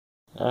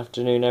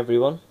afternoon,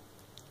 everyone,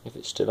 if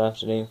it's still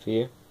afternoon for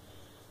you,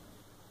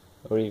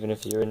 or even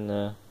if you're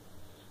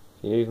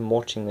even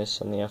watching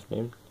this on the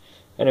afternoon.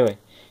 Anyway,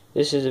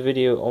 this is a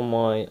video on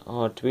my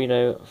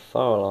Arduino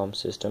fire alarm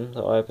system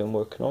that I've been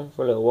working on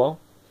for a little while.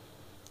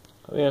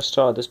 I think I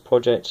started this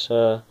project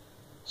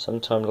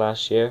sometime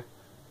last year,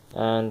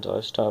 and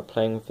I've started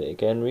playing with it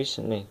again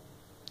recently.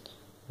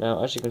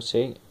 Now, as you can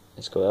see,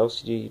 it's got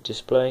LCD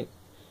display.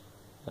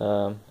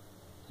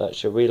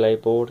 That's your relay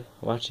board.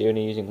 I'm actually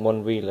only using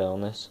one relay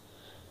on this,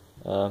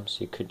 so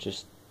you could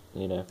just,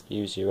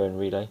 use your own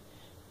relay.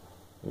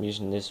 I'm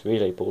using this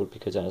relay board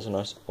because it has a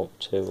nice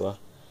opto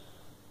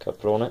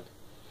coupler on it.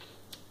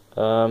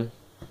 But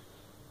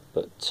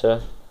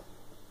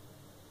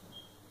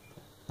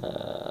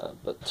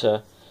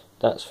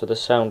that's for the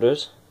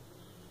sounders.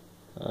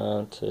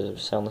 To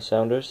sound the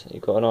sounders,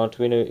 you've got an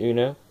Arduino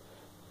Uno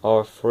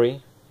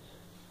R3.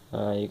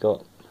 You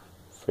got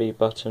 3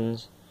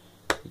 buttons.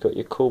 You've got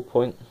your call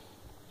point,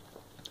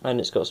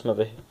 and it's got some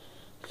other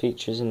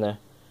features in there.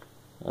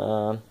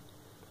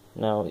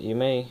 Now you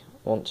may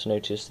want to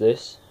notice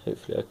this.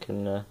 Hopefully I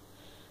can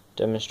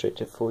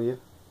demonstrate it for you.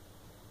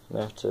 I'm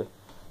going to have to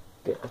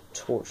get a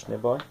torch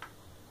nearby.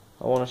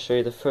 I want to show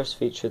you the first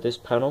feature of this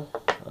panel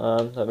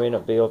that may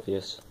not be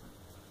obvious.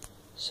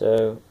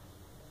 So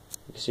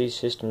you can see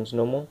system's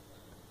normal.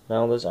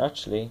 Now there's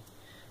actually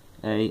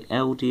a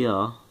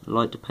LDR,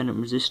 light dependent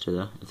resistor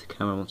there, if the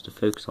camera wants to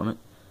focus on it.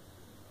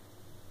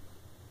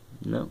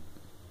 No.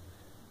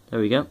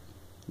 There we go.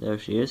 There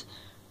she is.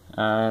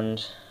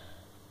 And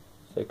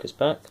focus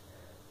back.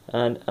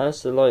 And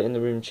as the light in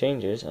the room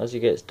changes, as it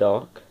gets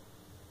dark,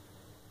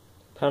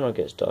 the panel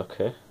gets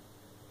darker.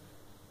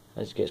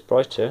 As it gets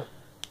brighter,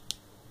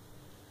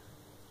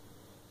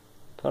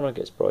 the panel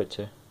gets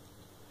brighter.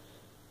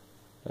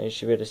 Now you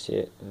should be able to see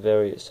it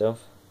vary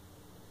itself.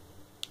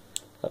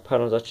 That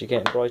panel is actually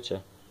getting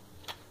brighter.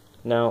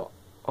 Now,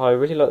 I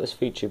really like this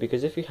feature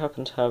because if you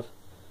happen to have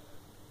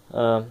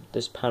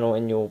this panel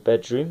in your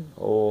bedroom,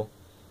 or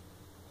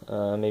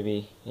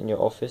maybe in your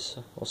office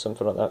or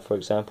something like that, for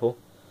example,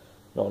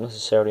 not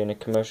necessarily in a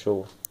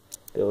commercial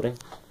building.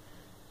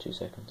 2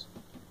 seconds.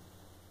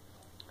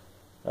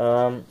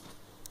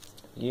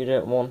 You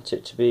don't want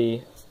it to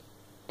be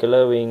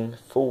glowing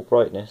full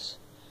brightness,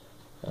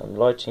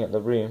 lighting up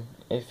the room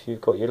if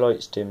you've got your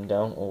lights dimmed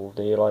down or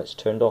your lights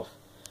turned off.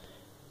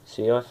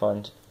 See, I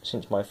find,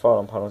 since my fire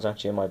alarm panel is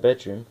actually in my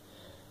bedroom,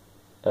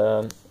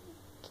 the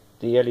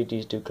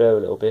LEDs do glow a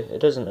little bit. It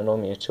doesn't annoy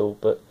me at all,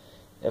 but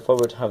if I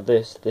were to have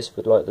this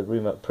would light the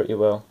room up pretty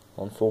well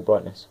on full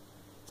brightness.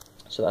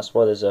 So that's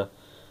why there's a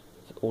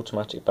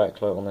automatic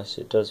backlight on this.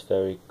 It does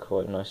vary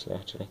quite nicely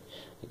actually.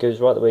 It goes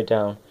right the way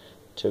down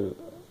to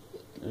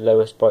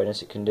lowest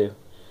brightness it can do,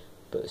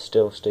 but it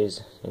still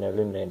stays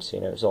illuminated, so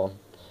it's on.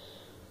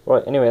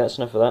 Right, anyway, that's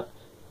enough of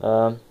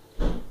that.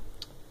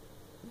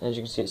 As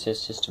you can see, it says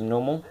system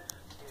normal.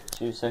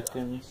 2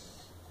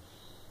 seconds.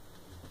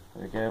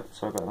 There we go,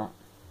 sorry about that.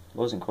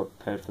 Wasn't quite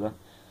prepared for that.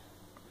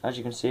 As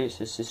you can see, it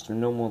says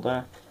system normal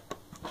there.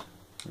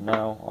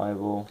 Now I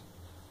will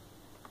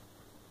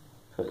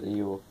put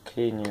your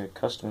key in your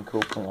custom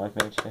call point I've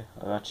made here.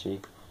 I've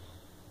actually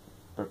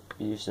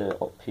used a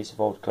piece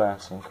of old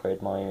glass and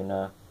created my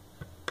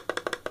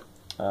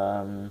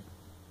own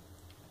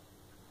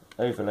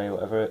overlay,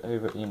 whatever,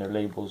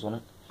 labels on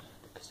it,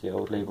 because the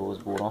old label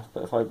was worn off.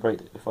 But if I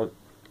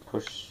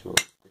push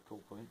the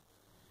call point,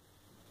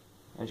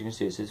 as you can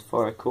see, it says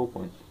fire call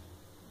point,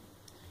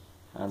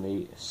 and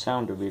the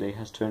sounder relay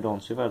has turned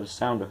on. So if I had a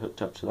sounder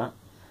hooked up to that,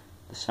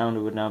 the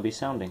sounder would now be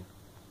sounding.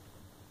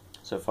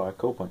 So fire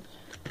call point.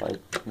 If I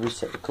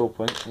reset the call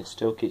point, it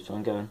still keeps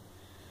on going.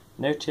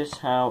 Notice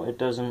how it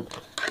doesn't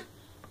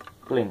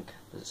blink.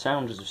 The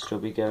sounders will still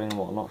be going and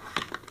whatnot,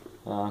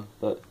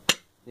 but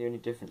the only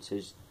difference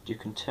is you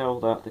can tell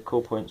that the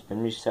call point's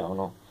been reset or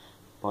not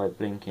by it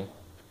blinking.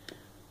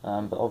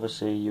 But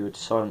obviously you would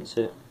silence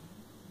it.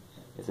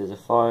 If there's a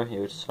fire, you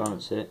would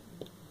silence it.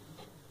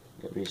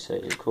 You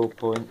reset your call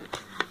point.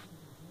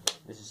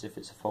 This is if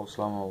it's a false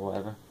alarm or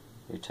whatever.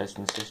 You're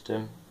testing the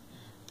system.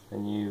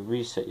 Then you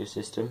reset your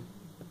system,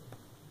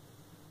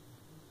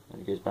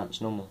 and it goes back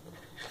to normal.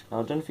 Now,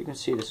 I don't know if you can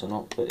see this or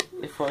not, but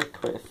if I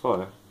create a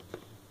fire,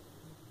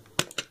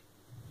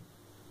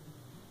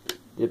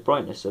 the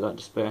brightness of that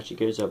display actually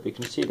goes up. You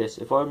can see this.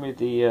 If I remove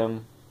the,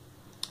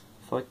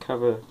 if I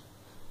cover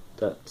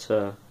that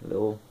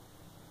little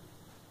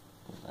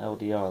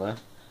LDR there,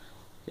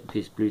 get a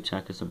piece of blue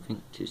tack or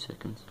something. 2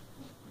 seconds.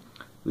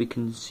 We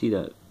can see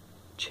that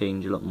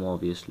change a lot more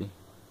obviously.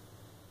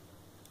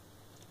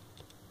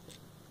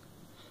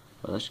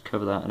 Well, that should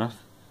cover that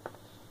enough.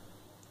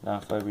 Now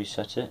if I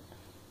reset it,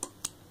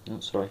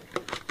 so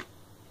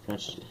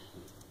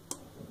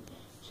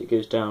it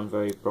goes down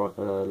very bright,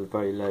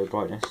 very low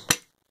brightness.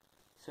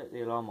 Set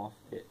the alarm off.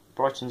 It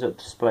brightens up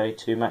the display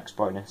to max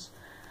brightness,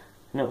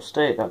 and it will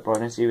stay at that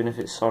brightness even if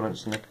it's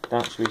silenced and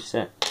that's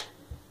reset.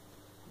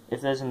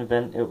 If there's an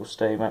event, it will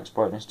stay max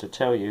brightness to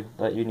tell you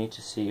that you need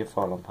to see your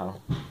fire alarm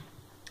panel.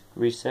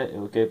 Reset, it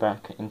will go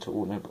back into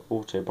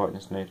auto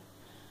brightness mode.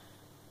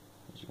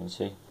 as you can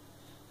see.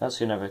 That's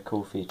another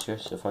cool feature.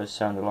 So if I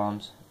sound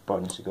alarms,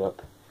 brightness will go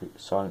up,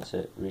 silence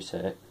it,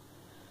 reset it.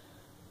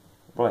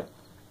 Right,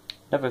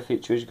 another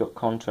feature is you've got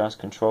contrast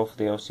control for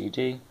the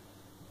LCD.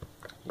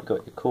 You've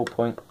got your cool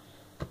point.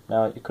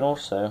 Now you can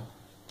also,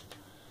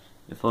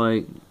 if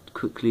I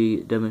quickly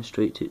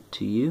demonstrate it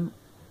to you,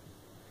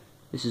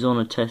 this is on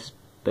a test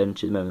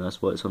bench at the moment,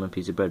 that's why it's on a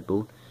piece of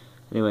breadboard.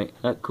 Anyway,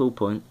 that cool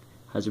point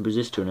has a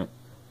resistor in it,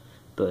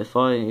 but if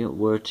I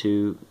were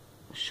to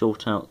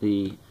short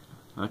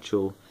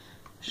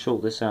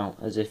this out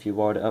as if you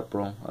wired it up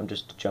wrong, I'm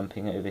just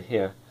jumping it over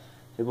here,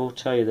 it will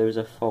tell you there is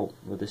a fault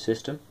with the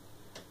system,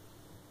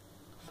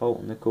 fault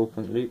in the cool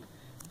point loop,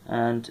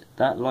 and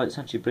that light's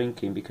actually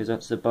blinking because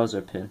that's the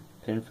buzzer pin.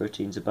 Pin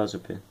 13 is a buzzer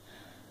pin.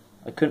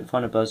 I couldn't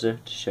find a buzzer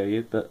to show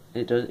you, but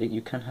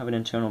you can have an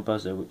internal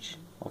buzzer, which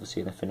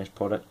obviously in a finished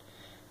product,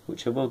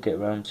 which I will get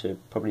around to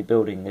probably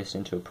building this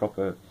into a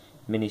proper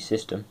mini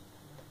system.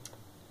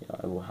 Yeah,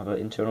 I will have an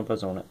internal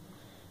buzzer on it.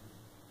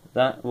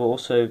 That will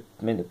also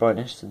make the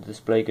brightness of the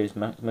display goes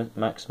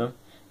maximum,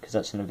 because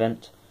that's an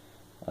event.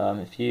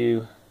 If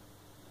you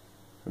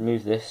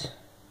remove this,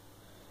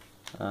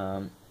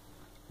 your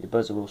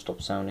buzzer will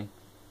stop sounding,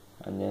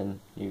 and then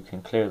you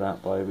can clear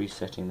that by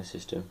resetting the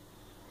system.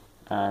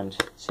 And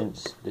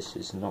since this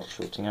is not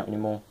shorting out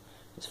anymore,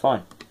 it's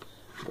fine.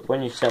 But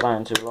when you set that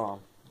into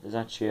alarm, there's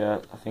actually I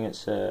think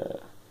it's a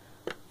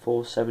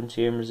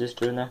 470 ohm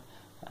resistor in there,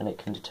 and it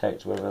can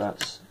detect whether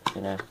that's,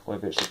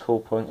 whether it's a cool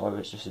point or whether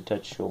it's just a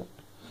dead short.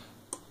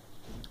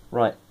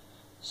 Right,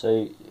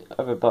 so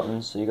other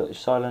buttons, so you got your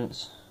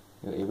silence,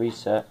 you got your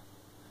reset,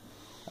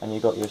 and you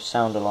got your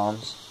sound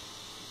alarms.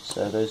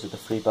 So those are the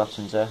 3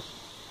 buttons there.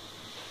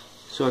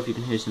 Sorry if you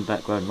can hear some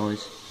background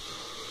noise.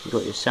 You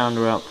got your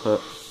sounder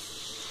output,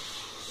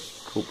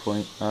 cool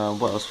point.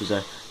 What else was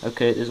there?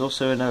 Okay, there's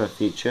also another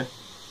feature.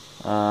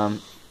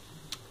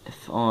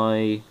 If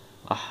I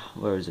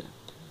where is it?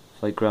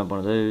 If I grab one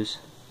of those,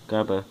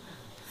 grab a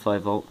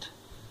 5 volt,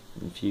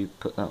 and if you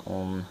put that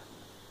on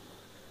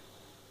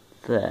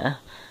there,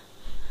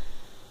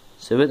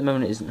 so at the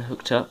moment it isn't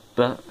hooked up,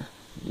 but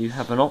you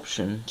have an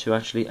option to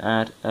actually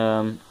add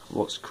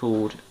what's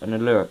called an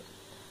alert.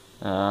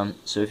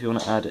 So if you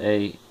want to add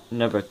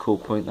another cool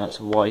point that's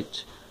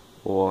white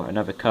or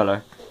another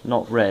colour,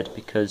 not red,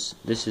 because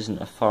this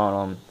isn't a fire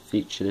alarm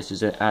feature, this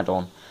is an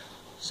add-on.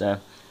 So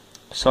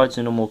besides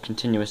the normal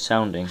continuous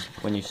sounding,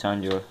 when you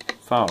sound your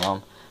fire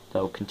alarm, that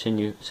will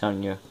continue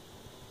sounding your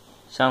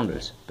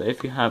sounders. But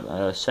if you have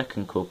a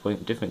second cool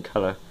point, different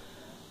colour,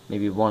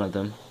 maybe one of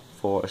them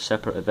for a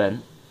separate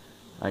event,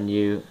 and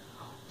you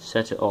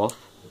set it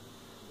off,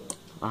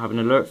 I have an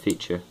alert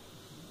feature.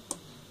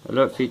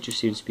 Alert feature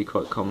seems to be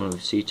quite common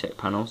with C-Tech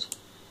panels.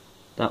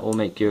 That will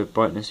make your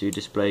brightness of your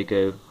display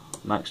go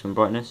maximum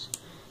brightness,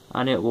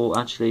 and it will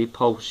actually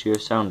pulse your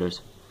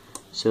sounders.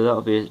 So that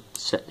will be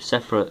a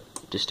separate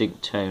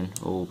distinct tone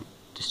or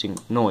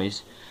distinct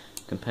noise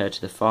compared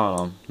to the fire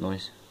alarm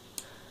noise.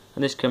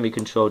 And this can be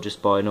controlled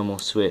just by a normal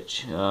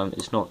switch.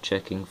 It's not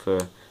checking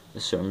for a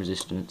certain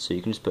resistance, so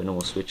you can just put a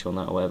normal switch on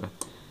that or whatever.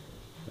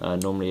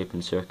 Normally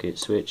open circuit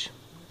switch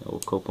or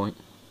cool point.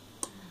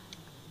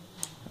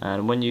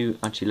 And when you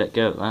actually let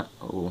go of that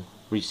or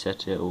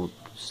reset it or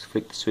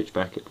flick the switch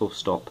back, it will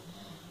stop.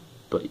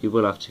 But you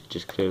will have to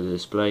just clear the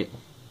display.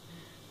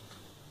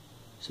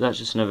 So that's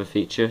just another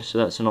feature. So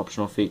that's an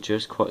optional feature.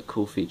 It's quite a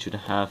cool feature to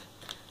have.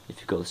 If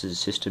you've got this as a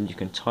system, you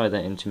can tie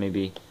that into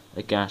maybe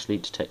a gas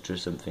leak detector or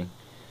something.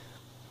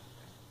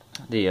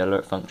 The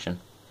alert function.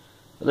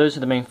 But those are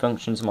the main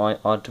functions of my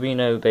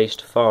Arduino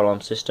based fire alarm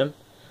system.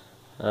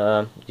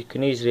 You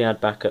can easily add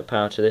backup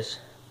power to this.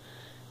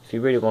 If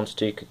you really wanted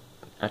to, you could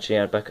actually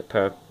add backup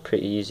power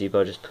pretty easy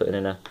by just putting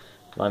in a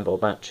 9-volt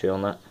battery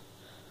on that.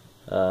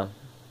 But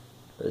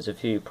there's a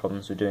few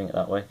problems with doing it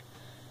that way.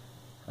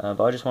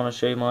 But I just want to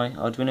show you my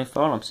Arduino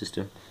fire alarm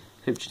system.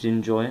 Hope you did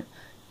enjoy it.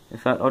 In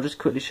fact, I'll just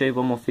quickly show you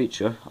one more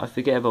feature. I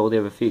forget about all the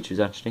other features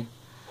actually.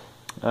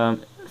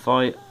 If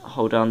I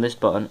hold down this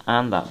button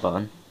and that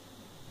button,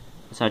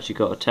 it's actually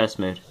got a test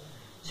mode.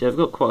 See, I've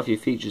got quite a few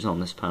features on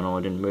this panel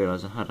I didn't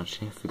realise I had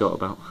actually, I forgot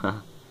about.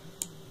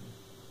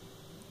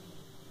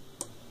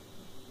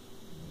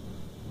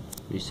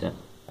 Reset.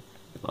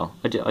 Well,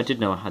 I did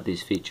know I had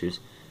these features,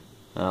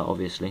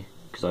 obviously,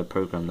 because I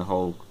programmed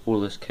all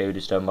this code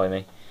is done by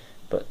me,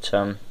 but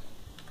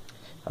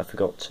I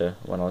forgot to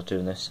when I was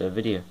doing this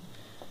video.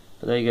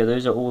 But there you go,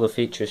 those are all the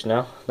features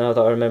now that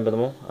I remember them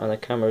all, and the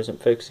camera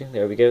isn't focusing.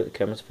 There we go, the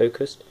camera's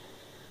focused.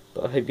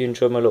 But I hope you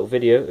enjoyed my little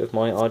video of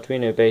my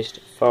Arduino based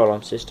fire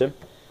alarm system.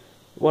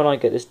 When I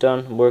get this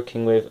done, I'm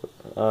working with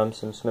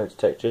some smoke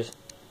detectors,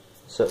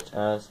 such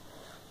as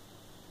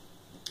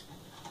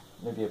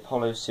maybe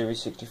Apollo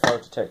Series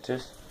 65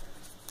 detectors.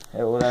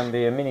 It will then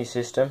be a mini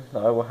system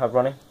that I will have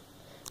running.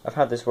 I've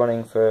had this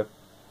running for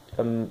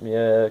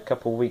a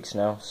couple of weeks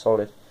now,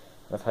 solid.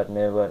 I've had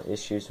no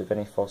issues with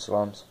any false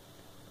alarms.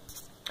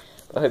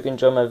 But I hope you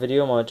enjoyed my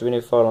video on my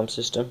Arduino fire alarm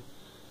system.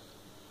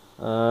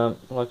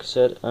 Like I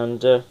said,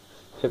 and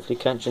hopefully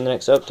catch you in the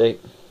next update.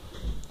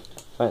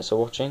 Thanks for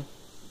watching.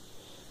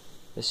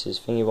 This this is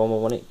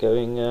thingy111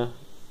 going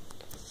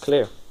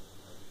clear.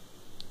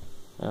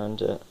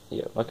 And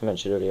yeah, like I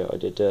mentioned earlier, I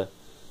did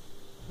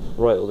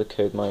write all the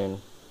code my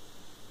own.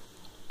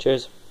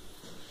 Cheers.